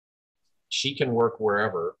 she can work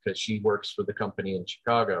wherever because she works for the company in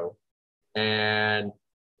Chicago. And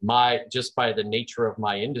just by the nature of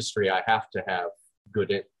my industry, I have to have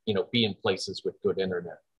good, be in places with good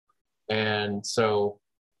internet. And so,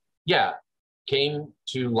 yeah, came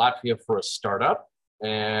to Latvia for a startup,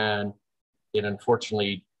 and it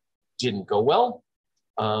unfortunately didn't go well.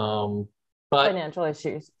 But financial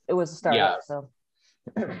issues. It was a startup, so.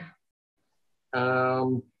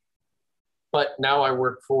 But now I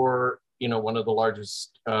work for, one of the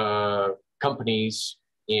largest companies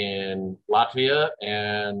in Latvia,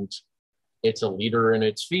 and it's a leader in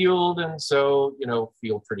its field. And so,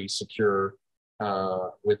 feel pretty secure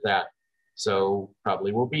with that. So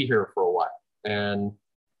probably will be here for a while. And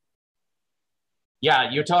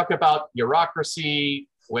yeah, you talk about bureaucracy.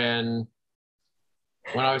 When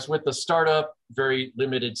I was with the startup, very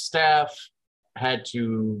limited staff, had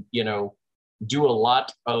to, do a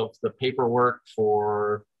lot of the paperwork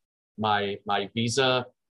for my visa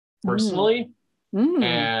personally.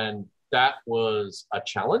 And that was a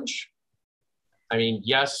challenge. I mean,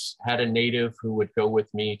 yes, had a native who would go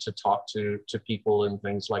with me to talk to people and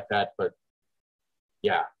things like that. But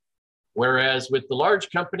yeah, whereas with the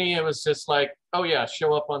large company, it was just like, oh yeah,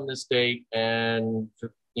 show up on this date and,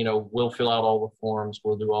 we'll fill out all the forms.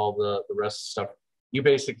 We'll do all the rest of the stuff. You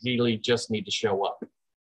basically just need to show up.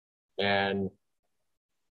 And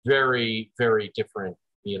very, very different,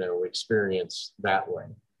 experience that way.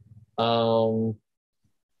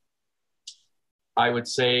 I would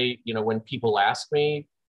say, when people ask me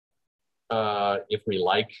if we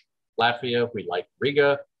like Latvia, if we like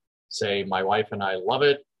Riga, say my wife and I love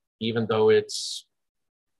it, even though it's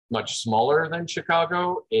much smaller than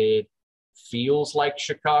Chicago. It feels like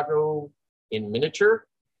Chicago in miniature.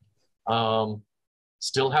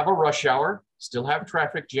 Still have a rush hour, still have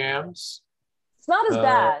traffic jams. It's not as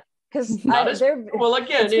bad because well,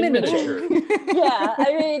 again, in miniature. Yeah,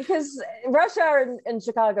 I mean, because rush hour in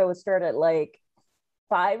Chicago would start at like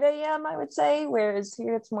 5 a.m. I would say, whereas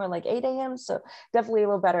here it's more like 8 a.m. So definitely a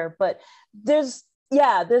little better. But there's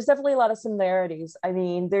definitely a lot of similarities. I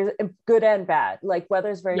mean, there's good and bad. Like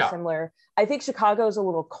weather's very similar. I think Chicago is a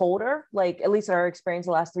little colder, like at least in our experience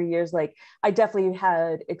the last 3 years. Like I definitely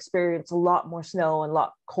had experienced a lot more snow and a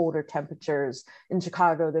lot colder temperatures in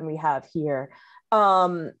Chicago than we have here.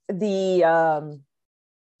 But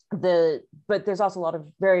there's also a lot of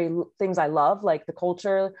things I love, like the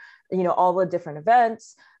culture, all the different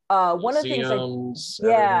events. One of the things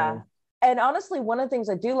and honestly, one of the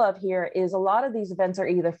things I do love here is a lot of these events are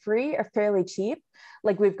either free or fairly cheap.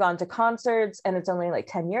 Like we've gone to concerts and it's only like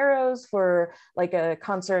 10 euros for like a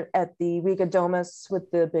concert at the Riga Domus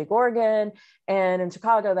with the big organ. And in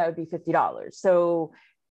Chicago, that would be $50. So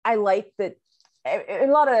I like that. A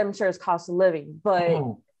lot of it, I'm sure, is cost of living, but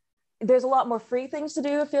there's a lot more free things to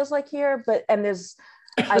do, it feels like here.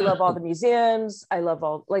 I love all the museums. I love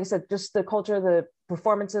all, like I said, just the culture, the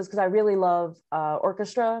performances, because I really love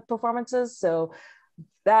orchestra performances. So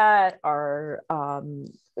that are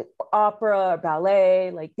opera,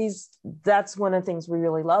 ballet, like that's one of the things we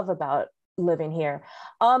really love about living here.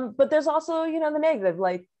 But there's also, the negative,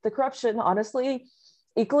 like the corruption, honestly,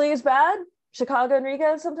 equally as bad. Chicago and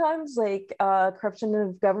Riga sometimes, like corruption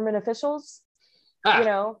of government officials,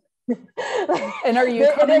 And are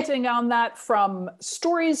you commenting on that from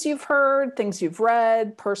stories you've heard, things you've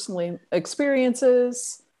read, personally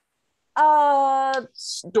experiences?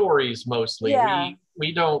 Stories mostly. Yeah.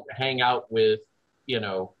 We don't hang out with,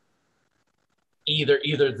 either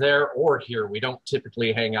there or here. We don't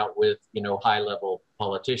typically hang out with, high level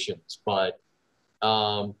politicians, but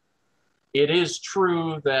it is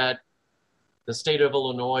true that the state of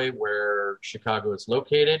Illinois, where Chicago is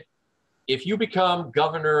located, if you become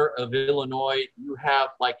governor of Illinois, you have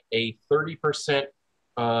like a 30%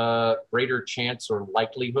 greater chance or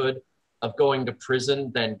likelihood of going to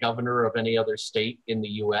prison than governor of any other state in the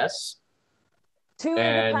US. Two of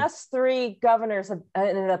the past 3 governors have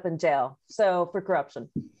ended up in jail, so for corruption.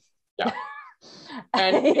 Yeah.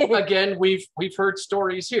 And again, we've heard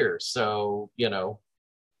stories here, so,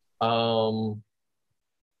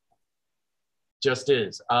 just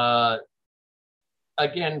is.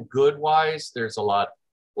 Again, good-wise, there's a lot,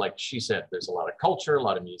 like she said, there's a lot of culture, a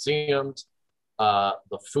lot of museums.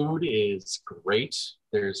 The food is great.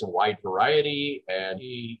 There's a wide variety, and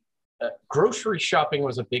grocery shopping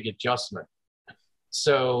was a big adjustment.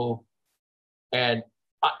 So, and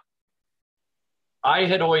I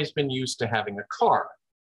had always been used to having a car.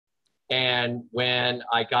 And when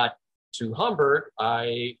I got to Hamburg,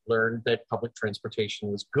 I learned that public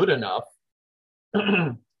transportation was good enough.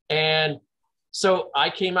 And so I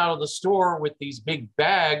came out of the store with these big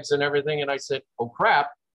bags and everything, and I said, oh crap,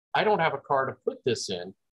 I don't have a car to put this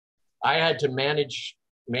in. I had to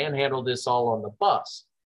manhandle this all on the bus.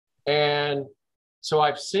 And so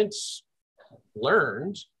I've since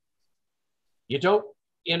learned,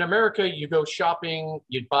 in America, you go shopping,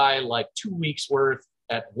 you buy like 2 weeks worth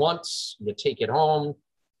at once, you take it home,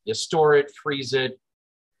 you store it, freeze it,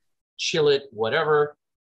 chill it, whatever.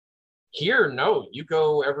 Here, no, you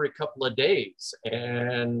go every couple of days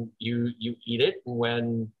and you eat it. And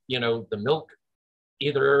when, the milk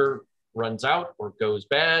either runs out or goes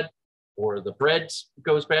bad or the bread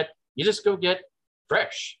goes bad, you just go get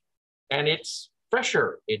fresh. And it's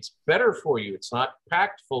fresher, it's better for you. It's not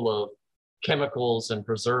packed full of chemicals and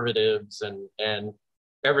preservatives and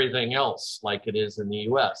everything else like it is in the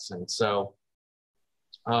US. And so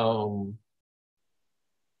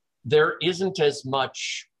there isn't as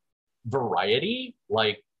much variety.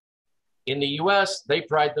 Like in the US, they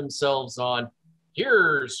pride themselves on,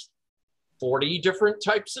 here's 40 different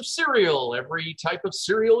types of cereal, every type of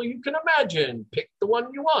cereal you can imagine, pick the one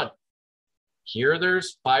you want. Here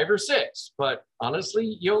there's 5 or 6, but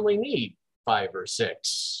honestly, you only need 5 or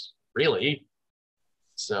 6, really.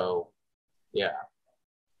 So yeah,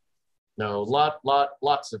 no,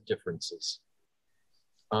 lots of differences.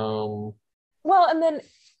 Well, and then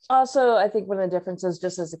also, I think one of the differences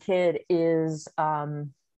just as a kid is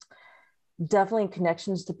definitely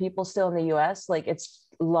connections to people still in the US. Like it's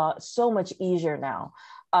so much easier now.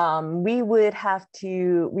 We would have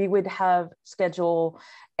schedule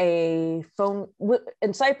a phone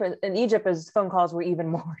in Cyprus, in Egypt, as phone calls were even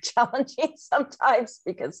more challenging sometimes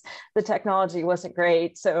because the technology wasn't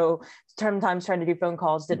great. So sometimes trying to do phone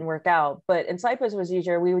calls didn't work out. But in Cyprus it was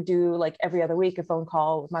easier. We would do like every other week a phone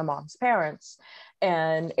call with my mom's parents.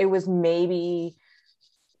 And it was maybe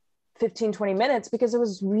 15, 20 minutes because it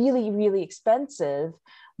was really, really expensive.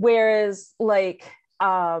 Whereas like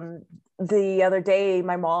the other day,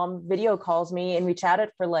 my mom video calls me and we chatted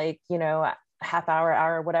for like, half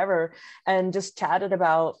hour, whatever, and just chatted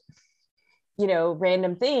about,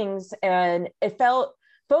 random things. And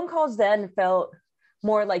phone calls then felt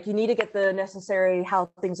more like you need to get the necessary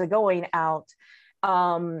how things are going out,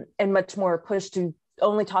 and much more push to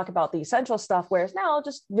only talk about the essential stuff. Whereas now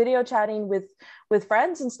just video chatting with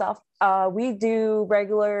friends and stuff, we do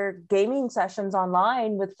regular gaming sessions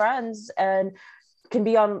online with friends and can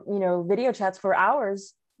be on, video chats for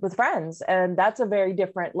hours with friends. And that's a very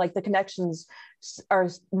different, like the connections are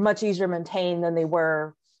much easier to maintain than they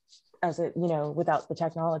were without the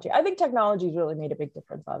technology. I think technology's really made a big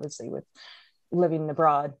difference, obviously, with living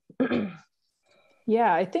abroad.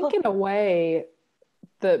 Yeah, I think in a way,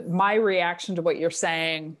 my reaction to what you're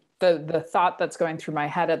saying, the thought that's going through my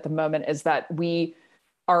head at the moment is that we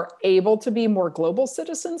are able to be more global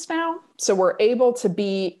citizens now. So we're able to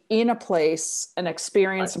be in a place and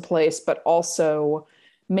experience a place, but also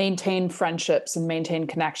maintain friendships and maintain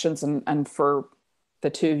connections. And for the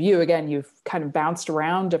two of you, again, you've kind of bounced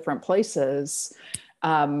around different places,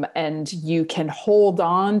 and you can hold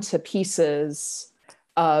on to pieces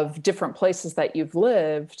of different places that you've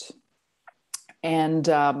lived. And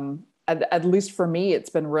at least for me,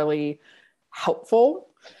 it's been really helpful,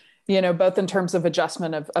 both in terms of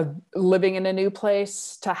adjustment of living in a new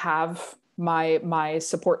place, to have my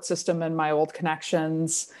support system and my old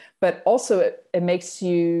connections, but also it makes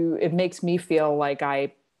me feel like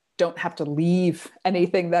I don't have to leave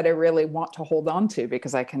anything that I really want to hold on to,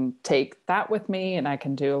 because I can take that with me and I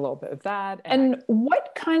can do a little bit of that. And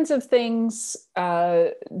what kinds of things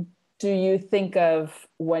do you think of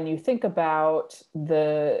when you think about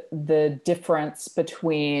the difference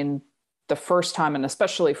between the first time, and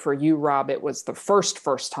especially for you, Rob, it was the first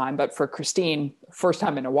time, but for Christine, first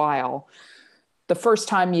time in a while, the first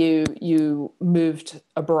time you moved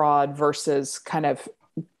abroad versus kind of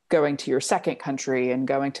going to your second country and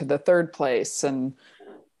going to the third place, and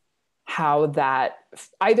how that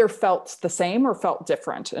either felt the same or felt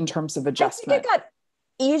different in terms of adjustment? I think it got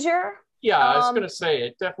easier. Yeah, I was going to say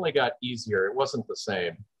it definitely got easier. It wasn't the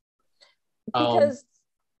same. Because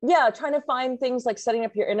trying to find things like setting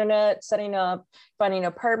up your internet, finding an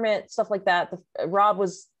apartment, stuff like that. Rob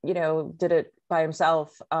was, did it by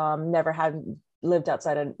himself, never had lived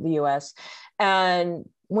outside of the US. And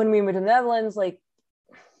when we moved to the Netherlands, like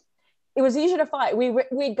it was easier to find.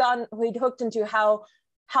 We'd hooked into how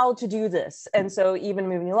to do this. And so even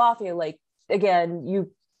moving to Lafayette, like, again,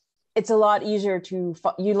 it's a lot easier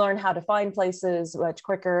you learn how to find places much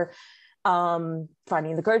quicker, finding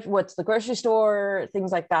what's the grocery store,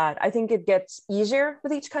 things like that. I think it gets easier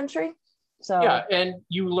with each country. So yeah, and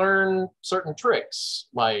you learn certain tricks,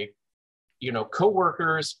 like,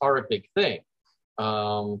 coworkers are a big thing.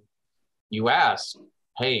 You ask,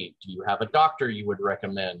 hey, do you have a doctor you would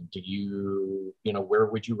recommend? Do you, where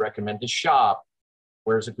would you recommend to shop?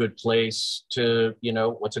 Where's a good place to,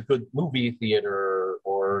 what's a good movie theater,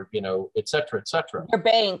 or, et cetera, et cetera. Your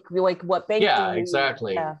bank, like what bank Yeah, do you,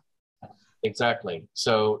 exactly. yeah. Exactly.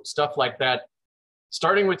 So stuff like that,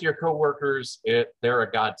 starting with your coworkers, they're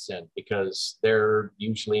a godsend, because they're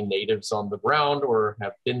usually natives on the ground or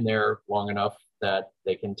have been there long enough that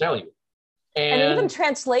they can tell you. And even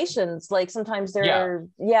translations, like sometimes there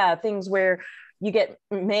are things where you get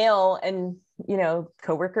mail and,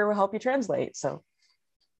 coworker will help you translate. So,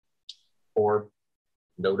 or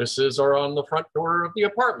notices are on the front door of the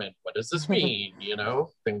apartment. What does this mean?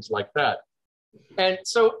 Things like that. And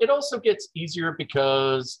so it also gets easier,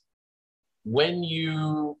 because when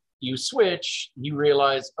you switch, you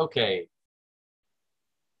realize, okay,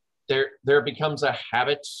 there becomes a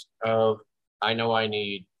habit of, I know I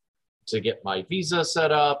need to get my visa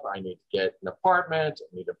set up, I need to get an apartment,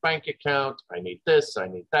 I need a bank account, I need this, I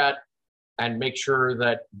need that, and make sure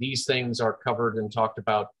that these things are covered and talked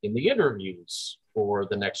about in the interviews for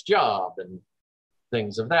the next job and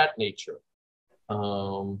things of that nature.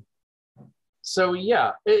 So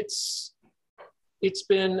yeah, it's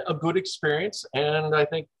been a good experience, and I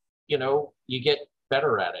think, you get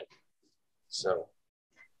better at it. So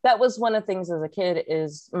that was one of the things as a kid it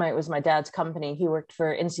was my dad's company. He worked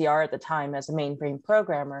for NCR at the time as a mainframe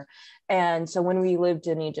programmer. And so when we lived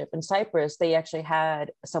in Egypt and Cyprus, they actually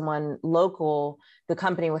had someone local, the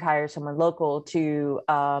company would hire someone local to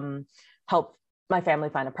help my family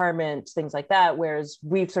find apartments, things like that. Whereas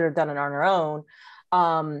we've sort of done it on our own.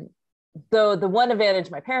 Though the one advantage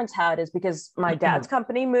my parents had is because my dad's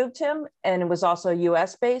company moved him, and it was also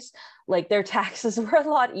US based, like their taxes were a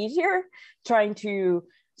lot easier trying to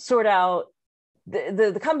sort out.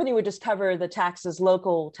 The company would just cover the taxes,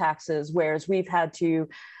 local taxes, whereas we've had to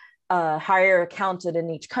hire an accountant in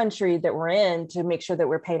each country that we're in to make sure that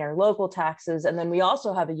we're paying our local taxes. And then we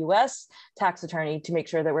also have a US tax attorney to make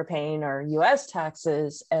sure that we're paying our US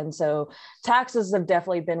taxes. And so taxes have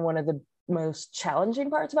definitely been one of the most challenging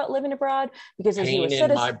parts about living abroad, because as pain US in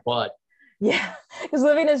citizens, my butt. Yeah, because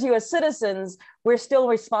living as US citizens, we're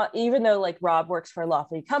still even though like Rob works for a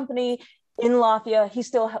Lafayette company in Lafayette, he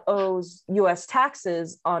still owes US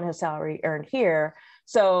taxes on his salary earned here.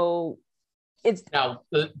 So it's now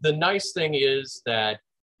the nice thing is that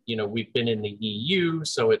we've been in the EU,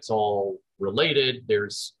 so it's all related.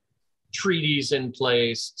 There's treaties in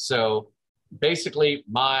place. So basically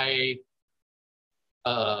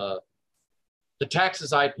the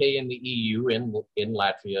taxes I pay in the EU, in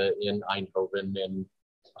Latvia, in Eindhoven, in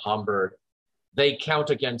Hamburg, they count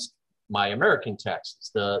against my American taxes.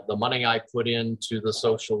 The money I put into the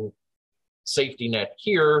social safety net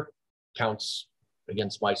here counts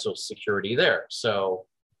against my Social Security there. So,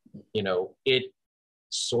 it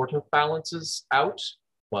sort of balances out,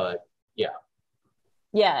 but yeah.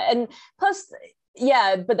 Yeah, and plus,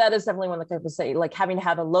 yeah, but that is definitely one that I would say, like having to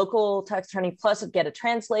have a local tax attorney plus get a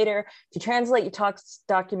translator to translate your tax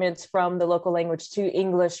documents from the local language to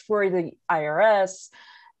English for the IRS.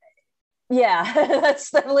 Yeah,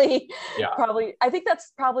 that's definitely probably, I think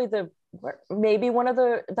that's probably maybe one of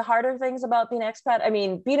the harder things about being an expat. I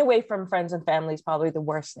mean, being away from friends and family is probably the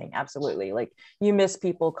worst thing. Absolutely. Like you miss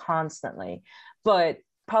people constantly, but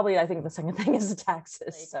probably I think the second thing is the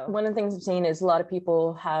taxes. So one of the things I've seen is a lot of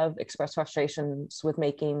people have expressed frustrations with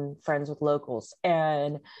making friends with locals.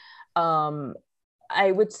 And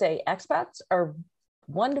I would say expats are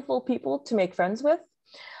wonderful people to make friends with.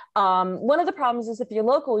 One of the problems is if you're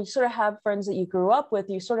local, you sort of have friends that you grew up with,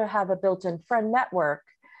 you sort of have a built-in friend network.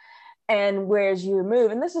 And whereas you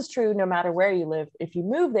move, and this is true no matter where you live, if you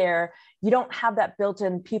move there, you don't have that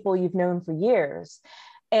built-in people you've known for years.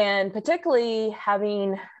 And particularly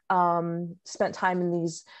having spent time in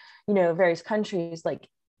these, various countries, like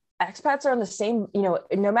expats are in the same,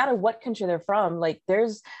 no matter what country they're from, like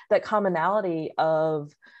there's that commonality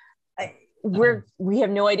of we have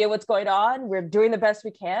no idea what's going on. We're doing the best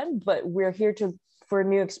we can, but we're here for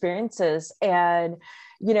new experiences. And,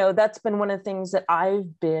 that's been one of the things that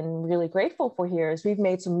I've been really grateful for here is we've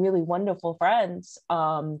made some really wonderful friends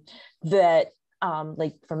that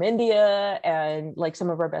like from India, and like some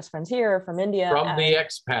of our best friends here from India. From the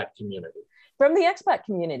expat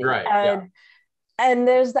community. Right. And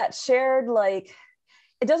there's that shared, like,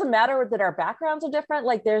 it doesn't matter that our backgrounds are different.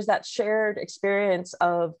 Like there's that shared experience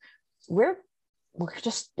of we're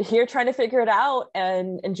just here trying to figure it out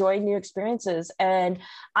and enjoying new experiences. And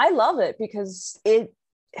I love it because you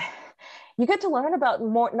get to learn about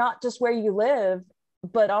more, not just where you live,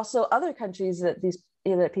 but also other countries that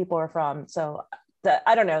that people are from. So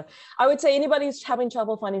I don't know. I would say anybody who's having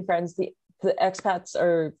trouble finding friends, the expats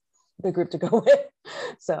are the group to go with.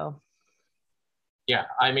 So. Yeah,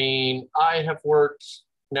 I mean, I have worked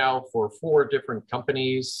now for 4 different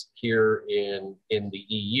companies here in the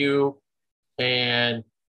EU, and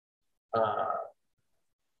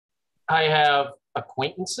I have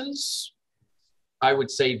acquaintances. I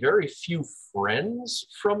would say very few friends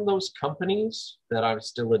from those companies that I'm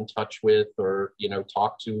still in touch with or,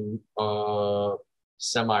 talk to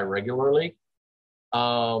semi-regularly.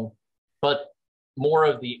 But more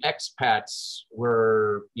of the expats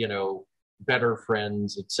were, better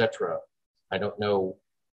friends, etc. I don't know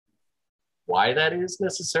why that is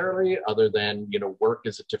necessarily, other than, work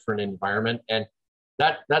is a different environment. And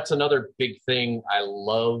that's another big thing I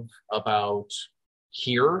love about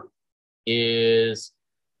here is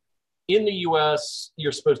in the US,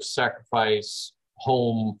 you're supposed to sacrifice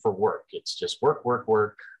home for work. It's just work, work,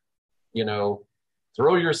 work,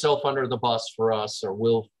 throw yourself under the bus for us, or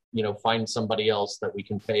we'll, find somebody else that we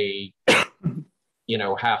can pay,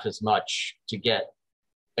 half as much to get.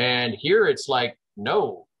 And here it's like,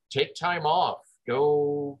 no, take time off,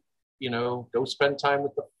 go spend time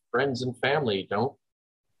with the friends and family.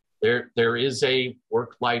 There is a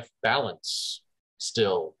work-life balance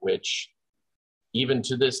still, which even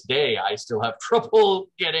to this day, I still have trouble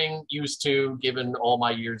getting used to, given all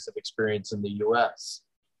my years of experience in the US.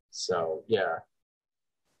 So, yeah.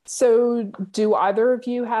 So do either of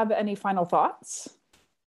you have any final thoughts?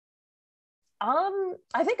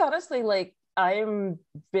 I think honestly, I've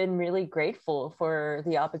been really grateful for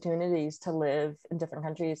the opportunities to live in different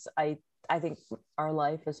countries. I think our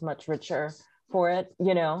life is much richer for it,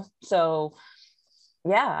 So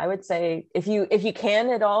yeah, I would say if you can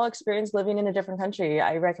at all experience living in a different country,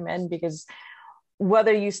 I recommend, because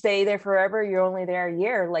whether you stay there forever, you're only there a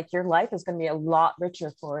year, your life is going to be a lot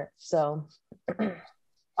richer for it. So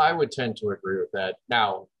I would tend to agree with that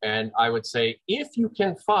now. And I would say if you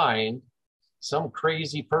can find some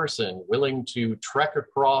crazy person willing to trek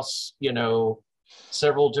across,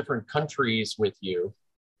 several different countries with you,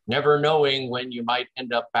 never knowing when you might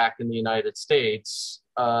end up back in the United States,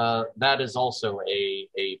 that is also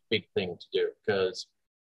a big thing to do, because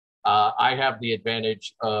I have the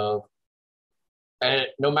advantage of,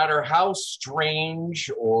 no matter how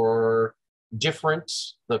strange or different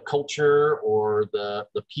the culture or the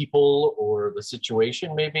people or the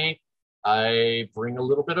situation may be, I bring a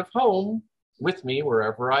little bit of home with me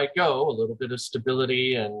wherever I go, a little bit of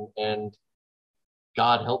stability and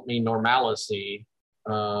God help me, normalcy,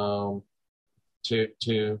 to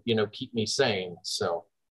keep me sane. So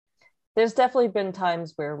there's definitely been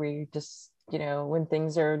times where we just, when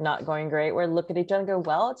things are not going great, we look at each other and go,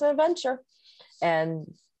 well, it's an adventure.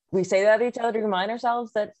 And we say that to each other to remind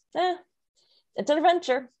ourselves that, it's an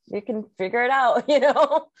adventure. You can figure it out,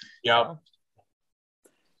 Yeah.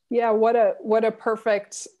 Yeah, what a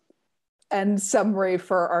perfect end summary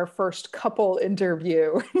for our first couple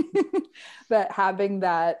interview. That having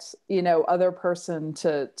that, other person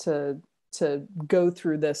to go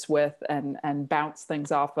through this with and bounce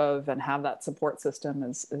things off of and have that support system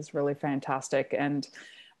is really fantastic. And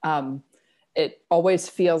it always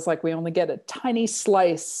feels like we only get a tiny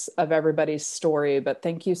slice of everybody's story, but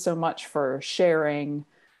thank you so much for sharing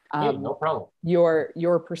no problem.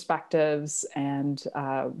 your perspectives, and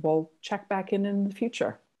we'll check back in the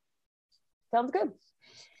future. Sounds good.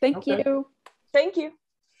 Thank you. Thank you.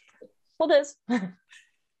 Well, this.